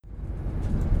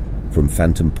From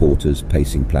phantom porters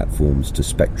pacing platforms to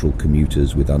spectral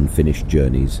commuters with unfinished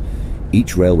journeys,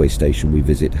 each railway station we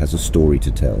visit has a story to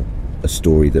tell, a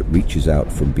story that reaches out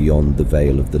from beyond the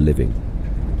veil of the living.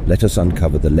 Let us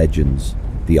uncover the legends,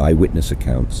 the eyewitness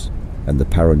accounts, and the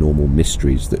paranormal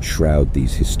mysteries that shroud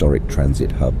these historic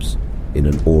transit hubs in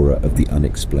an aura of the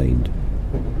unexplained.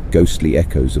 Ghostly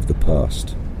echoes of the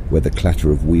past, where the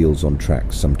clatter of wheels on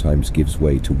tracks sometimes gives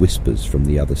way to whispers from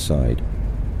the other side.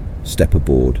 Step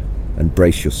aboard and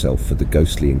brace yourself for the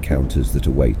ghostly encounters that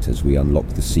await as we unlock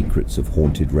the secrets of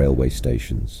haunted railway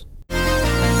stations.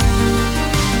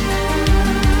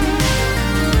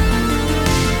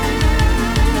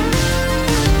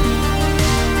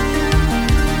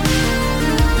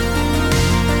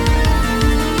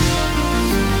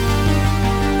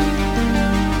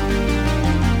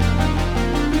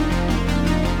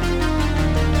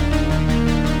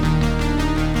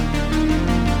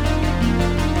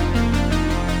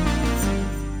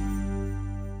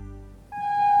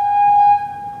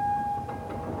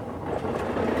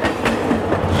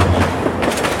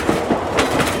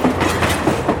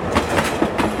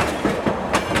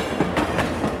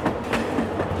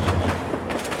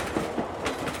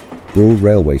 Brull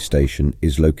Railway Station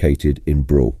is located in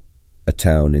Brull, a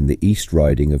town in the East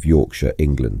Riding of Yorkshire,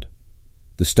 England.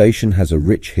 The station has a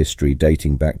rich history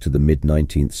dating back to the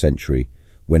mid-19th century,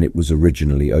 when it was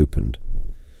originally opened.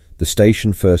 The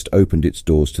station first opened its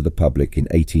doors to the public in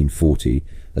 1840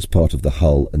 as part of the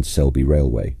Hull and Selby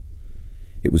Railway.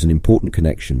 It was an important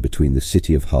connection between the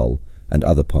city of Hull and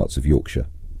other parts of Yorkshire.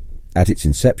 At its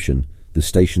inception, the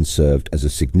station served as a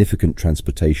significant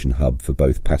transportation hub for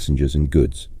both passengers and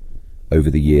goods. Over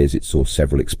the years it saw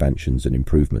several expansions and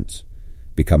improvements,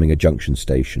 becoming a junction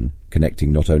station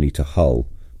connecting not only to Hull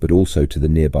but also to the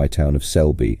nearby town of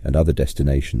Selby and other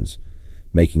destinations,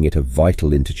 making it a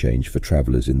vital interchange for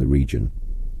travellers in the region.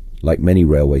 Like many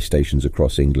railway stations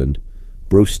across England,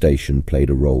 Brull Station played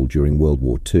a role during World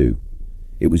War II.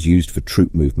 It was used for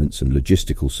troop movements and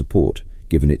logistical support,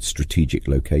 given its strategic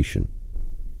location.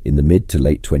 In the mid to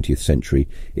late 20th century,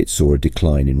 it saw a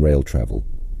decline in rail travel.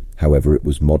 However, it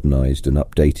was modernised and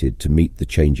updated to meet the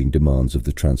changing demands of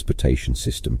the transportation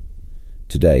system.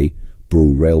 Today,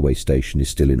 Brull Railway Station is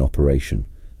still in operation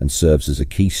and serves as a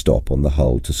key stop on the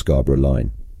Hull to Scarborough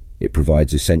line. It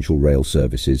provides essential rail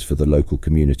services for the local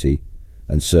community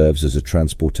and serves as a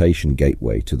transportation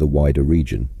gateway to the wider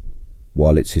region.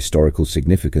 While its historical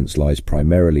significance lies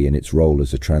primarily in its role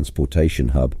as a transportation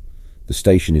hub, the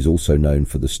station is also known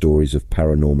for the stories of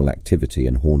paranormal activity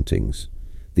and hauntings.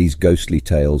 These ghostly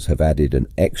tales have added an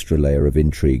extra layer of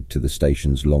intrigue to the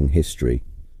station's long history.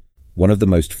 One of the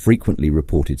most frequently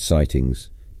reported sightings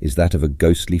is that of a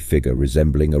ghostly figure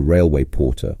resembling a railway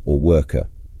porter or worker.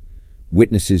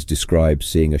 Witnesses describe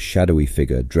seeing a shadowy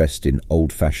figure dressed in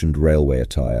old-fashioned railway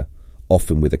attire,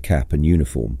 often with a cap and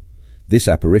uniform. This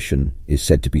apparition is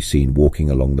said to be seen walking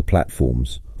along the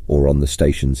platforms or on the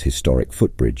station's historic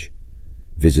footbridge.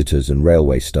 Visitors and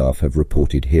railway staff have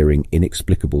reported hearing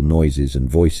inexplicable noises and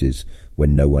voices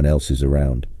when no one else is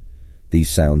around. These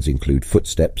sounds include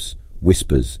footsteps,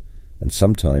 whispers, and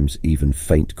sometimes even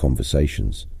faint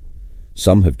conversations.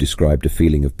 Some have described a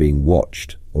feeling of being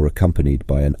watched or accompanied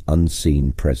by an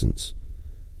unseen presence.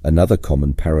 Another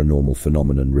common paranormal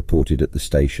phenomenon reported at the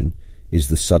station is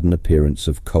the sudden appearance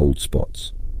of cold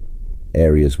spots,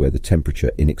 areas where the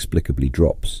temperature inexplicably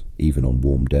drops, even on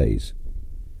warm days.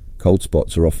 Cold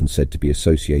spots are often said to be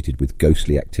associated with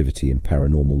ghostly activity in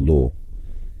paranormal lore.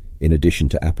 In addition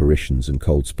to apparitions and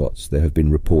cold spots, there have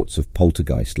been reports of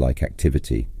poltergeist-like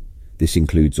activity. This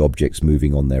includes objects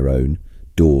moving on their own,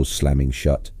 doors slamming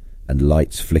shut, and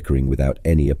lights flickering without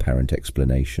any apparent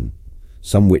explanation.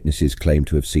 Some witnesses claim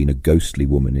to have seen a ghostly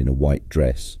woman in a white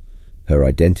dress. Her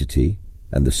identity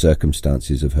and the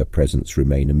circumstances of her presence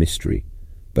remain a mystery,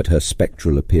 but her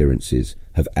spectral appearances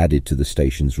have added to the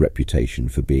station's reputation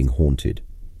for being haunted.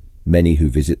 Many who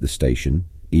visit the station,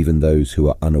 even those who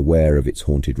are unaware of its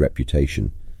haunted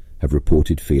reputation, have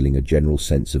reported feeling a general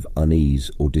sense of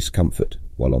unease or discomfort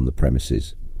while on the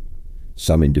premises.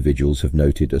 Some individuals have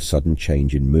noted a sudden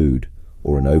change in mood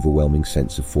or an overwhelming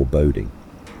sense of foreboding.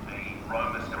 The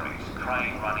Roma Street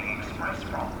train running express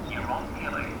from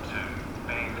Euronkelly to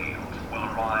Fairfield will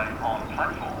arrive on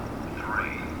platform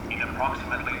 3 in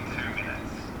approximately 2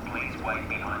 minutes. Please wait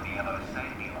behind the yellow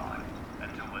safety line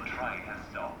until the train has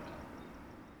stopped.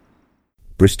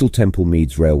 Bristol Temple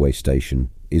Meads Railway Station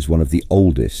is one of the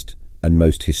oldest and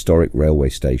most historic railway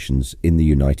stations in the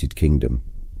United Kingdom.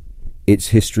 Its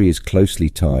history is closely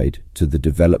tied to the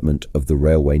development of the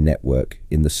railway network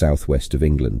in the southwest of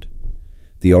England.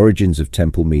 The origins of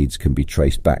Temple Meads can be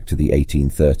traced back to the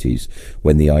 1830s,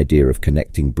 when the idea of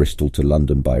connecting Bristol to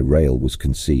London by rail was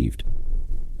conceived.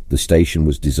 The station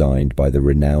was designed by the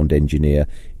renowned engineer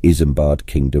Isambard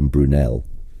Kingdom Brunel,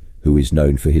 who is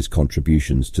known for his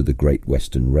contributions to the Great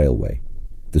Western Railway.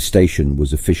 The station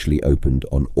was officially opened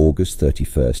on August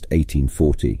 31st,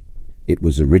 1840. It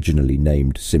was originally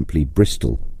named simply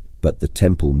Bristol, but the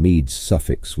Temple Meads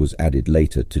suffix was added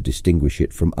later to distinguish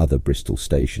it from other Bristol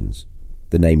stations.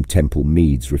 The name Temple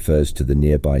Meads refers to the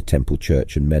nearby Temple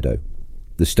Church and Meadow.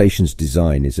 The station's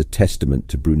design is a testament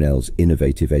to Brunel's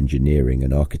innovative engineering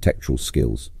and architectural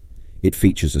skills. It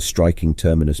features a striking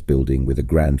terminus building with a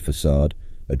grand facade,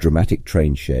 a dramatic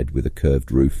train shed with a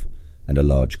curved roof, and a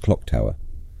large clock tower.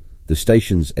 The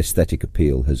station's aesthetic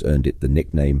appeal has earned it the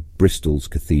nickname Bristol's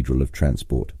Cathedral of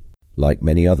Transport. Like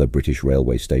many other British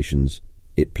railway stations,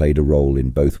 it played a role in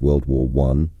both World War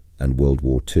I and World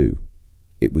War II.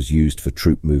 It was used for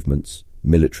troop movements,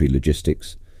 military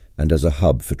logistics, and as a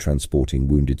hub for transporting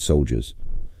wounded soldiers.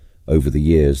 Over the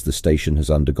years, the station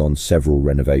has undergone several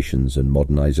renovations and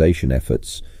modernisation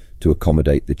efforts to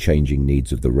accommodate the changing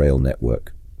needs of the rail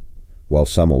network. While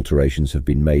some alterations have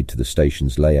been made to the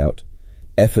station's layout,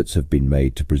 efforts have been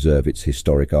made to preserve its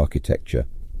historic architecture.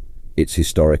 Its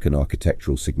historic and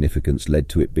architectural significance led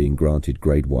to it being granted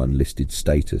Grade 1 listed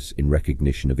status in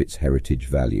recognition of its heritage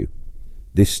value.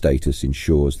 This status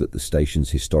ensures that the station's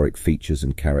historic features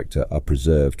and character are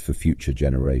preserved for future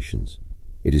generations.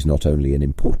 It is not only an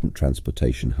important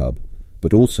transportation hub,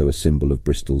 but also a symbol of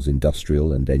Bristol's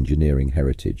industrial and engineering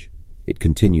heritage. It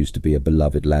continues to be a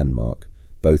beloved landmark,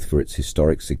 both for its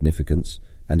historic significance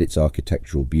and its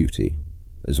architectural beauty.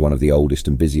 As one of the oldest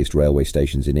and busiest railway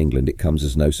stations in England, it comes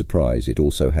as no surprise it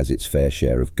also has its fair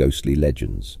share of ghostly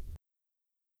legends.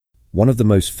 One of the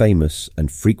most famous and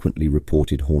frequently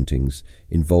reported hauntings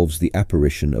involves the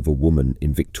apparition of a woman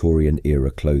in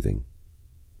Victorian-era clothing.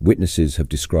 Witnesses have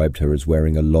described her as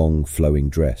wearing a long, flowing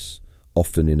dress,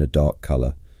 often in a dark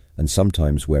colour, and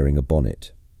sometimes wearing a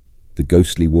bonnet. The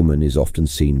ghostly woman is often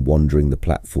seen wandering the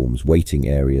platforms, waiting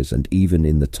areas, and even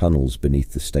in the tunnels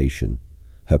beneath the station.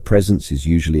 Her presence is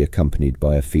usually accompanied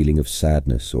by a feeling of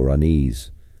sadness or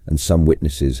unease, and some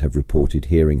witnesses have reported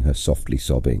hearing her softly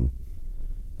sobbing.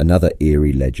 Another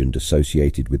eerie legend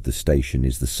associated with the station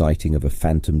is the sighting of a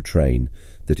phantom train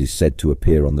that is said to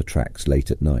appear on the tracks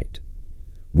late at night.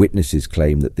 Witnesses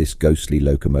claim that this ghostly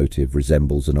locomotive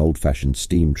resembles an old-fashioned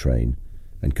steam train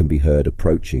and can be heard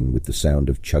approaching with the sound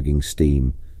of chugging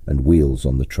steam and wheels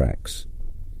on the tracks.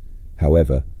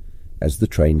 However, as the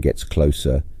train gets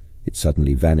closer, it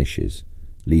suddenly vanishes,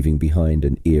 leaving behind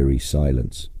an eerie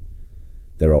silence.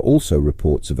 There are also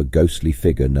reports of a ghostly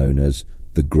figure known as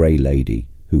the Grey Lady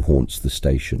who haunts the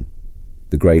station.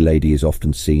 The Grey Lady is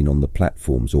often seen on the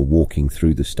platforms or walking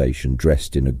through the station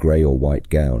dressed in a grey or white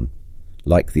gown.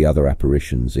 Like the other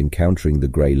apparitions, encountering the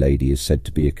Grey Lady is said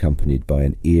to be accompanied by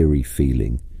an eerie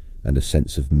feeling and a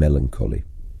sense of melancholy.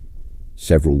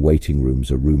 Several waiting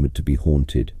rooms are rumoured to be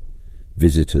haunted.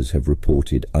 Visitors have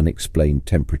reported unexplained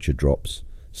temperature drops,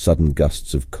 sudden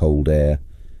gusts of cold air,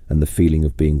 and the feeling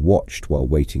of being watched while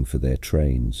waiting for their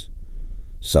trains.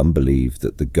 Some believe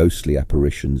that the ghostly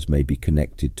apparitions may be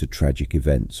connected to tragic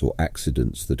events or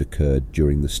accidents that occurred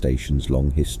during the station's long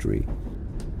history.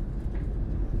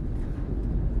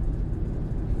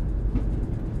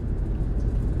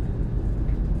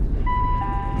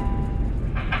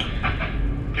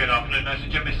 Good afternoon, ladies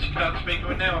and gentlemen. Mr. Cloud speaking.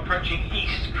 We're now approaching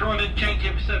East Croydon,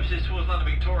 changing services towards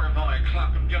London Victoria via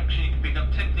Clapham Junction. You can pick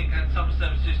up Tempting and some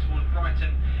services towards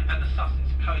Brighton and the Sussex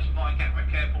coast via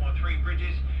Gatwick Airport and Three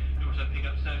Bridges. You also pick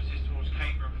up services towards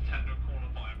Cambridge and Tandem Corner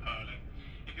via Purley.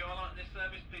 If you are like this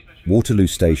service, please make sure... Waterloo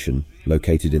Station,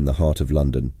 located in the heart of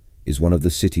London, is one of the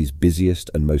city's busiest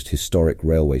and most historic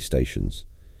railway stations.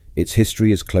 Its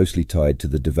history is closely tied to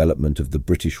the development of the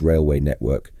British railway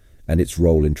network and its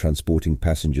role in transporting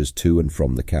passengers to and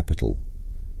from the capital.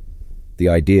 The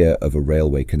idea of a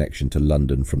railway connection to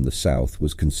London from the south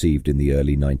was conceived in the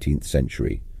early 19th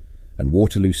century, and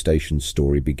Waterloo Station's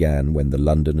story began when the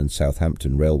London and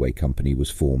Southampton Railway Company was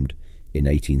formed in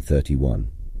 1831.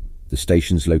 The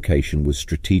station's location was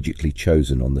strategically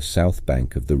chosen on the south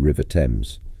bank of the River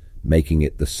Thames, making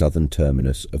it the southern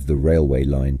terminus of the railway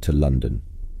line to London.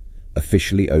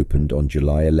 Officially opened on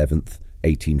July 11th,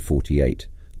 1848,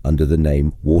 under the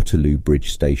name Waterloo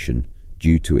Bridge Station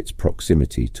due to its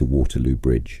proximity to Waterloo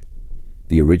Bridge.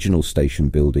 The original station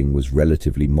building was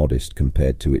relatively modest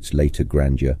compared to its later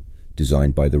grandeur,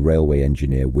 designed by the railway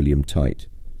engineer William Tite.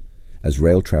 As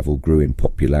rail travel grew in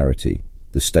popularity,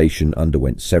 the station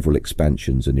underwent several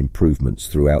expansions and improvements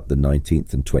throughout the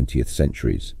 19th and 20th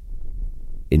centuries.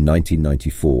 In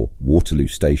 1994, Waterloo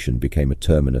Station became a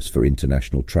terminus for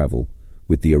international travel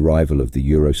with the arrival of the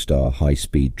Eurostar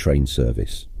high-speed train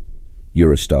service.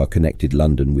 Eurostar connected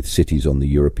London with cities on the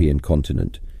European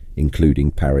continent,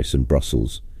 including Paris and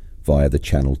Brussels, via the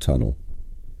Channel Tunnel.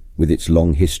 With its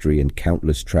long history and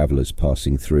countless travellers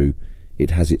passing through,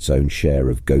 it has its own share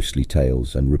of ghostly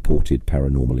tales and reported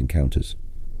paranormal encounters.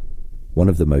 One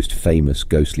of the most famous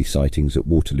ghostly sightings at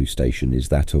Waterloo Station is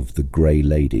that of the Grey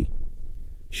Lady.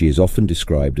 She is often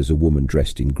described as a woman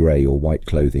dressed in grey or white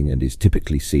clothing and is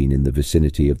typically seen in the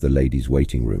vicinity of the ladies'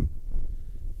 waiting room.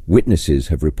 Witnesses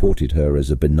have reported her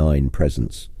as a benign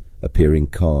presence, appearing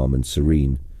calm and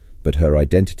serene, but her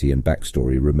identity and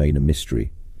backstory remain a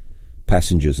mystery.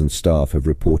 Passengers and staff have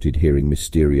reported hearing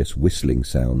mysterious whistling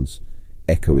sounds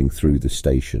echoing through the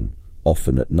station,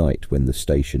 often at night when the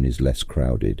station is less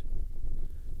crowded.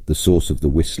 The source of the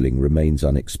whistling remains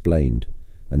unexplained,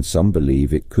 and some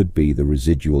believe it could be the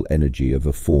residual energy of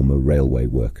a former railway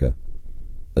worker.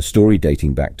 A story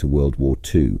dating back to World War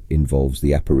II involves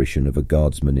the apparition of a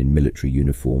guardsman in military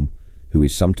uniform who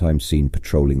is sometimes seen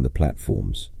patrolling the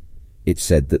platforms. It's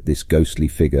said that this ghostly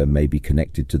figure may be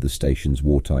connected to the station's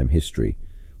wartime history,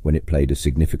 when it played a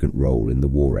significant role in the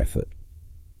war effort.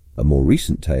 A more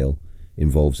recent tale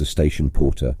involves a station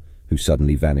porter who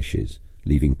suddenly vanishes,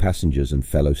 leaving passengers and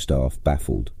fellow staff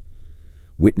baffled.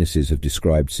 Witnesses have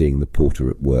described seeing the porter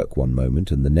at work one moment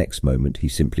and the next moment he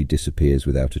simply disappears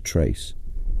without a trace.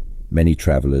 Many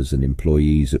travellers and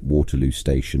employees at Waterloo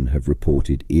Station have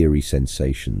reported eerie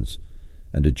sensations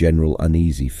and a general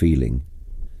uneasy feeling.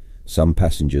 Some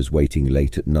passengers waiting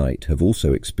late at night have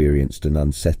also experienced an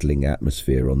unsettling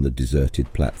atmosphere on the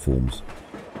deserted platforms.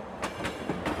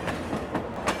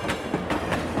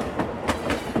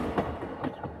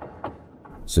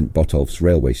 St Botolph's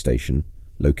railway station,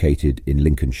 located in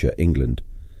Lincolnshire, England,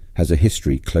 has a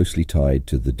history closely tied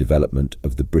to the development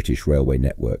of the British railway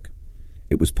network.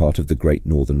 It was part of the Great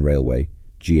Northern Railway,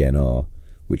 GNR,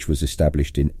 which was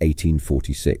established in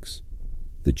 1846.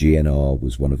 The GNR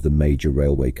was one of the major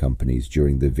railway companies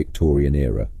during the Victorian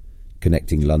era,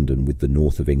 connecting London with the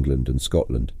north of England and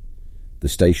Scotland. The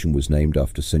station was named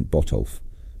after St Botolph,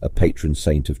 a patron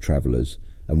saint of travellers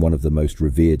and one of the most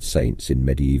revered saints in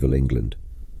medieval England.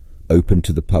 Opened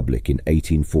to the public in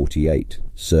 1848,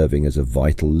 serving as a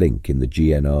vital link in the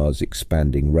GNR's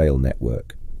expanding rail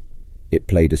network. It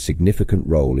played a significant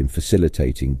role in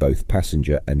facilitating both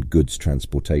passenger and goods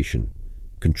transportation,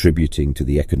 contributing to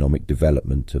the economic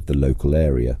development of the local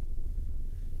area.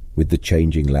 With the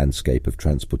changing landscape of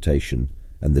transportation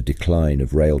and the decline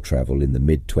of rail travel in the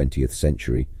mid-20th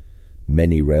century,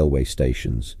 many railway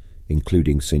stations,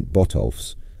 including St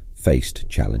Botolph's, faced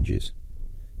challenges.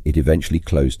 It eventually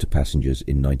closed to passengers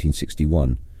in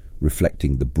 1961,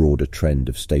 reflecting the broader trend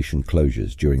of station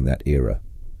closures during that era.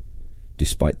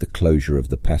 Despite the closure of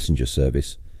the passenger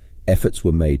service, efforts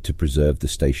were made to preserve the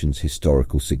station's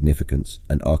historical significance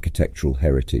and architectural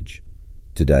heritage.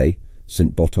 Today,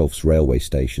 St Botolph's railway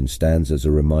station stands as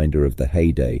a reminder of the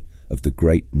heyday of the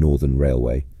Great Northern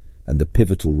Railway and the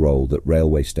pivotal role that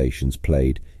railway stations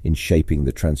played in shaping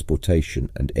the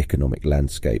transportation and economic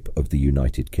landscape of the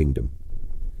United Kingdom.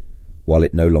 While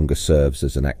it no longer serves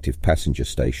as an active passenger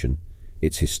station,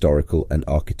 its historical and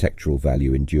architectural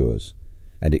value endures,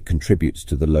 and it contributes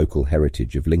to the local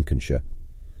heritage of Lincolnshire.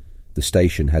 The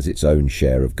station has its own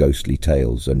share of ghostly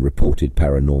tales and reported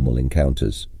paranormal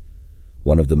encounters.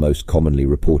 One of the most commonly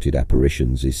reported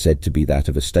apparitions is said to be that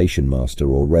of a station master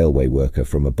or railway worker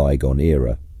from a bygone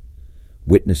era.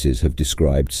 Witnesses have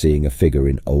described seeing a figure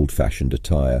in old-fashioned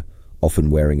attire,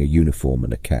 often wearing a uniform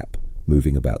and a cap,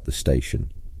 moving about the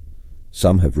station.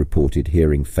 Some have reported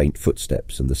hearing faint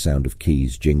footsteps and the sound of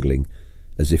keys jingling,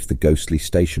 as if the ghostly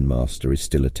station master is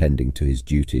still attending to his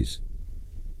duties.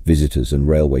 Visitors and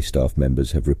railway staff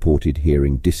members have reported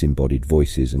hearing disembodied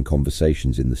voices and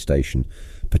conversations in the station,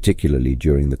 particularly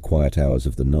during the quiet hours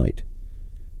of the night.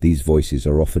 These voices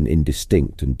are often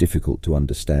indistinct and difficult to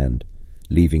understand,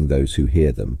 leaving those who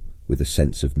hear them with a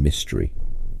sense of mystery.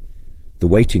 The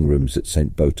waiting rooms at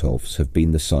St Botolph's have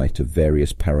been the site of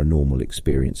various paranormal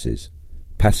experiences.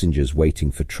 Passengers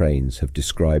waiting for trains have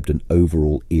described an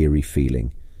overall eerie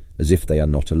feeling, as if they are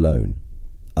not alone.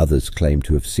 Others claim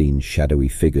to have seen shadowy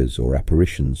figures or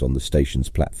apparitions on the station's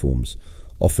platforms,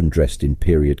 often dressed in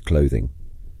period clothing.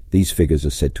 These figures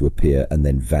are said to appear and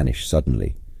then vanish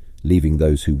suddenly, leaving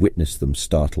those who witness them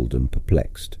startled and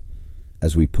perplexed.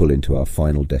 As we pull into our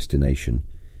final destination,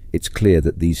 it's clear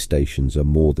that these stations are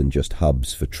more than just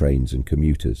hubs for trains and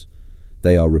commuters.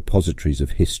 They are repositories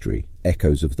of history,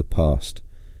 echoes of the past,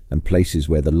 and places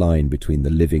where the line between the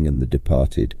living and the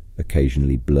departed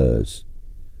occasionally blurs.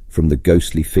 From the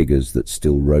ghostly figures that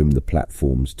still roam the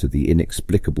platforms to the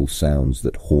inexplicable sounds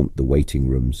that haunt the waiting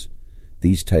rooms,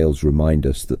 these tales remind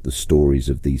us that the stories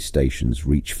of these stations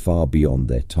reach far beyond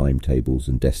their timetables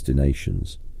and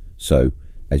destinations. So,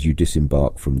 as you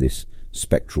disembark from this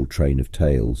spectral train of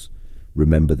tales,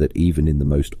 remember that even in the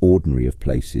most ordinary of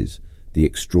places, the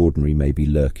extraordinary may be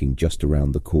lurking just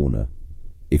around the corner.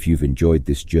 If you've enjoyed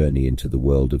this journey into the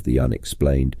world of the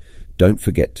unexplained, don't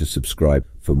forget to subscribe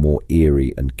for more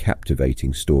eerie and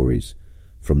captivating stories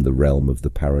from the realm of the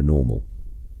paranormal.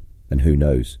 And who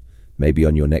knows, maybe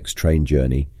on your next train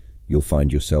journey, you'll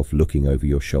find yourself looking over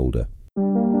your shoulder